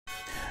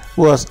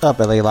What's up,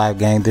 LA Live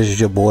gang? This is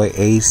your boy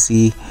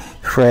AC,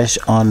 fresh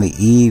on the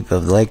eve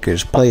of the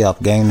Lakers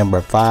playoff game number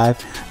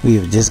 5. We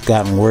have just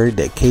gotten word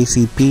that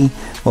KCP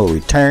will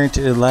return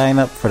to the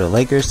lineup for the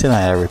Lakers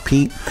tonight. I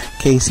repeat,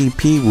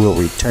 KCP will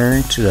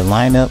return to the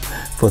lineup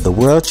for the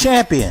world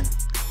champion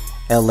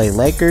LA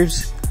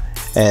Lakers.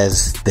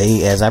 As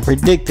I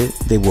predicted,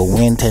 they will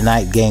win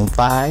tonight game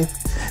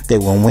 5. They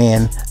will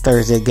win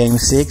Thursday game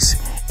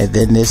 6, and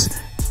then this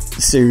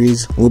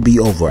series will be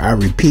over. I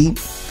repeat,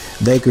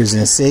 Lakers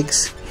in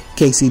 6.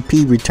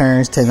 KCP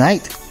returns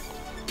tonight,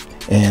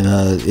 and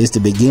it's the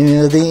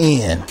beginning of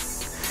the end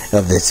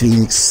of the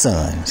Phoenix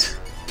Suns.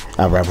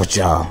 I'll wrap with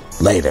y'all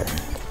later.